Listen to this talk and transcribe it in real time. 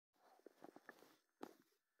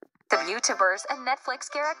of YouTubers and Netflix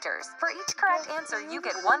characters. For each correct answer, you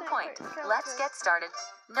get 1 point. Let's get started.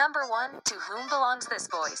 Number 1, to whom belongs this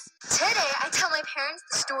voice? Today, I tell my parents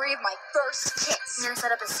the story of my first kiss. I'm gonna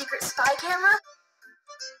set up a secret spy camera.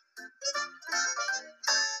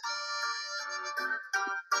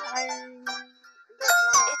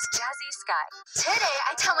 It's Jazzy Sky. Today,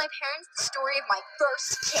 I tell my parents the story of my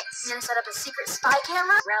first kiss. I'm gonna set up a secret spy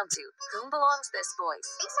camera. Round 2, whom belongs this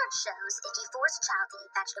voice? Research shows if you force a child to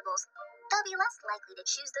eat vegetables, they'll be less likely to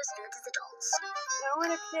choose those foods as adults. I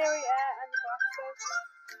want to carry air and glasses.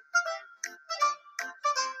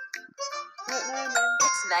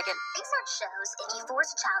 It's Megan. Research shows if you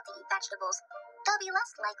force a child to eat vegetables, they'll be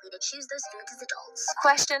less likely to choose those foods as adults.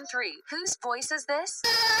 Question 3, whose voice is this?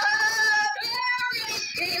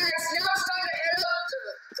 Hey guys, now it's time to head up to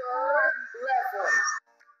the 3rd level.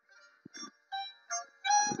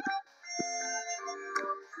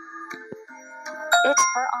 It's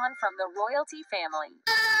Furhan from the royalty family.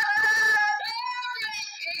 Hey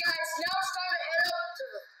guys, now it's time to head up to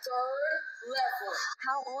the 3rd level.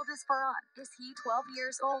 How old is Furhan? Is he 12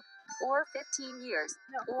 years old? Or 15 years?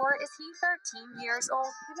 No. Or is he 13 years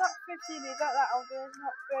old? He's not 15, he's not that old, he's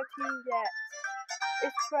not 13 yet.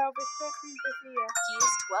 It's 12, it's 13 this year. He is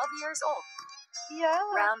 12 years old. Yeah.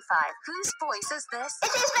 Round 5. Whose voice is this?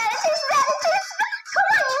 It's his bad, it's his bad, it's his bad. Come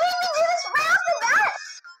on, you made me do this right off the bat.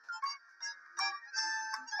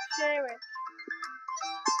 Share it.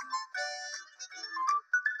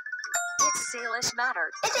 It's Salish Matter.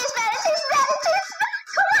 It's his bad, it's his bad, it's his bad.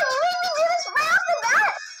 Come on, you made me do this right off the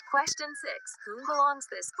bat. Question 6. Whom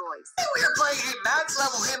belongs this voice? We are playing a max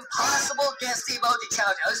level impossible guess the emoji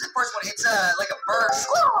challenge. Now, this is the first one. It's like a bird.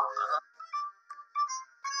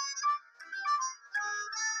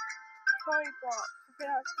 Toy box. I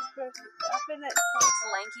think that's the first. I think it's It's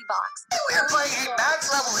Lanky Box. We are playing a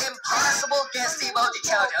max level impossible guess the emoji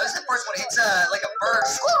challenge. Now, this is the first one. It's like a bird.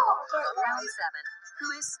 Round 7.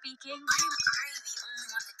 Who is speaking? I am the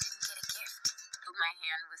only one that didn't get a gift. Took my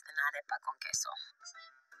hand with an arepa con queso.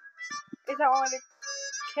 Is that one of the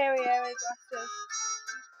carry air glasses?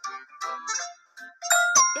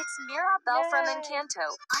 It's Mirabelle from Yay. Encanto.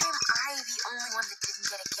 I am the only one that didn't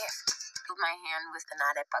get a gift. Took my hand with an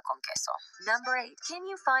arepa con queso. Number 8. Can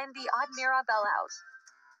you find the odd Mirabelle out?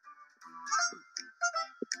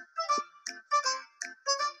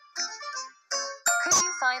 Could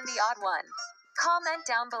you find the odd one? Comment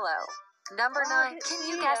down below. Number 9. Can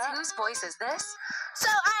you guess whose voice is this? So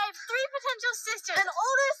I have 3 potential sisters. An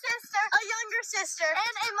older sister, a younger sister,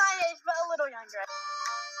 and in my age, but a little younger.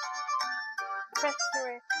 Press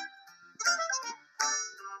 3.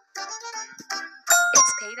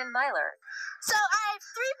 It's Peyton Myler. So I have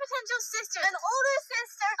 3 potential sisters. An older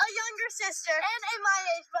sister, a younger sister, and in my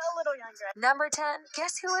age, but a little younger. Number 10.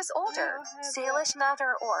 Guess who is older? Salish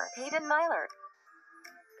Matter or Peyton Myler?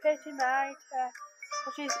 Peyton Knight.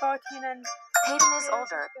 She's 14 and Peyton is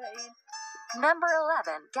older. 13. Number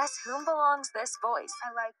 11. Guess whom belongs this voice? I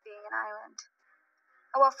like being an island.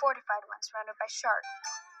 A well-fortified one surrounded by sharks.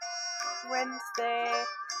 Wednesday.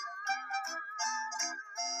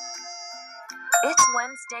 It's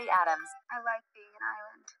Wednesday Adams. I like being an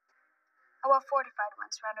island. A well-fortified one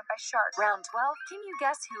surrounded by sharks. Round 12. Can you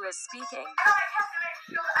guess who is speaking? I know I have to make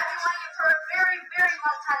shield. I've been wanting it for a very, very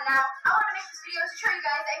long time now. I want to make this video to show you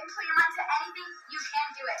guys that you can put your mind to anything, you can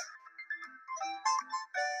do it.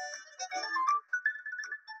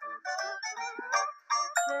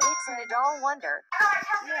 It's Nadal Wonder. I know I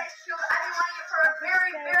have to make shield. I've been wanting it for a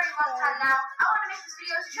very, very long time now. I want to make this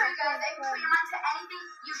video to show you guys that you can put your mind to anything,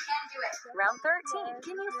 you can do it. Round 13.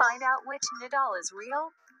 Can you find out which Nadal is real?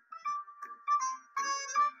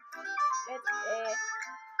 It's A.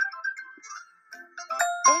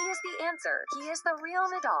 A is the answer. He is the real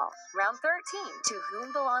Nadal. Round 13. To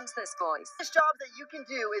whom belongs this voice? This job that you can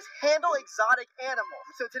do is handle exotic animals.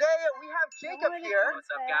 So today we have Jacob here. What's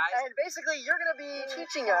up, guys? And basically you're going to be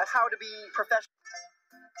teaching us how to be professional.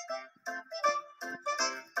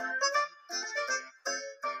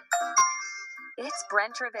 It's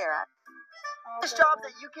Brent Rivera. This job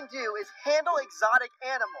that you can do is handle exotic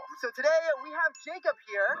animals. So today we have Jacob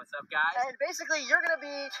here. What's up, guys? And basically you're going to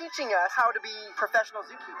be teaching us how to be professional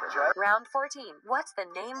zookeepers, right? Round 14. What's the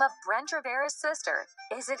name of Brent Rivera's sister?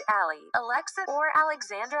 Is it Allie, Alexa, or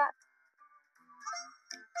Alexandra?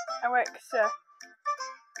 Alexa.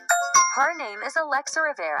 Her name is Alexa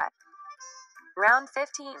Rivera. Round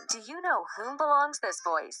 15. Do you know whom belongs this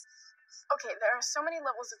voice? Okay, there are so many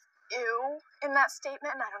levels of ew in that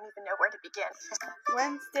statement, and I don't even know where to begin.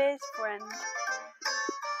 Wednesday's friend.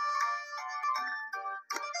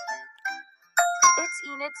 It's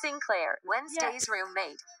Enid Sinclair, Wednesday's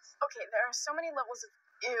roommate. Okay, there are so many levels of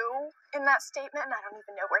ew in that statement, and I don't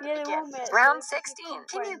even know where to Yeah, begin. woman. Round 16.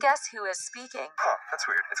 Can you guess who is speaking? Huh, that's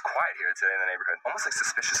weird. It's quiet here today in the neighborhood. Almost like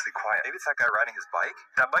suspiciously quiet. Maybe it's that guy riding his bike?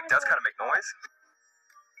 That bike does kind of make noise.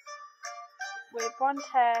 With blonde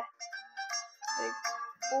hair, with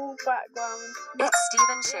full background. It's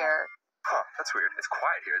Stephen Share. Huh, that's weird. It's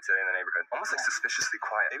quiet here today in the neighborhood. Almost like suspiciously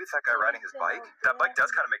quiet. Maybe it's that guy riding his bike? That bike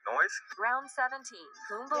does kind of make noise. Round 17.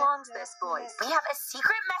 Whom belongs this voice? We have a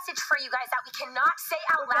secret message for you guys that we cannot say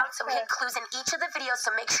out loud, so we hid clues in each of the videos,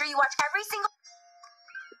 so make sure you watch every single...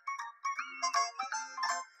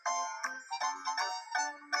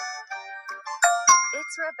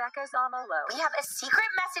 It's Rebecca Zamolo. We have a secret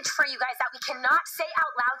message for you guys that we cannot say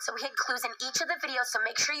out loud, so we hid clues in each of the videos, so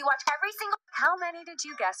make sure you watch every single... How many did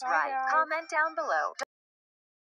you guess Bye, right? guys. Comment down below.